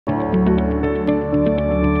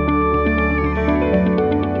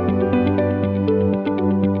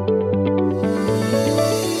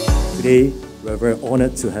Today, we're very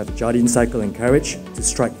honored to have Jardine Cycle Carriage to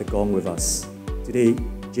strike the gong with us. Today,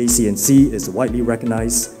 JCNC is widely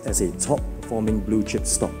recognized as a top-performing blue-chip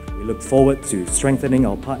stock. We look forward to strengthening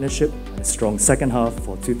our partnership and a strong second half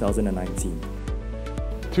for 2019.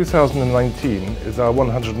 2019 is our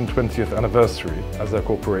 120th anniversary as a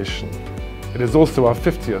corporation. It is also our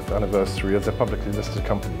 50th anniversary as a publicly listed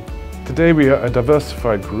company. Today we are a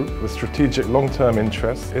diversified group with strategic long-term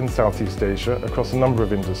interests in Southeast Asia across a number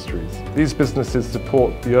of industries. These businesses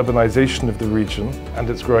support the urbanization of the region and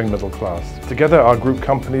its growing middle class. Together our group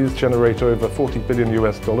companies generate over $40 billion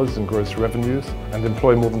in gross revenues and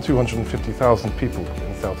employ more than 250,000 people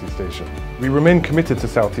in Southeast Asia. We remain committed to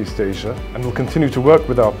Southeast Asia and will continue to work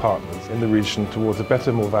with our partners in the region towards a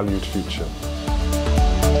better, more valued future.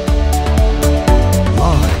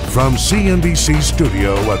 From CNBC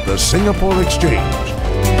studio at the Singapore Exchange,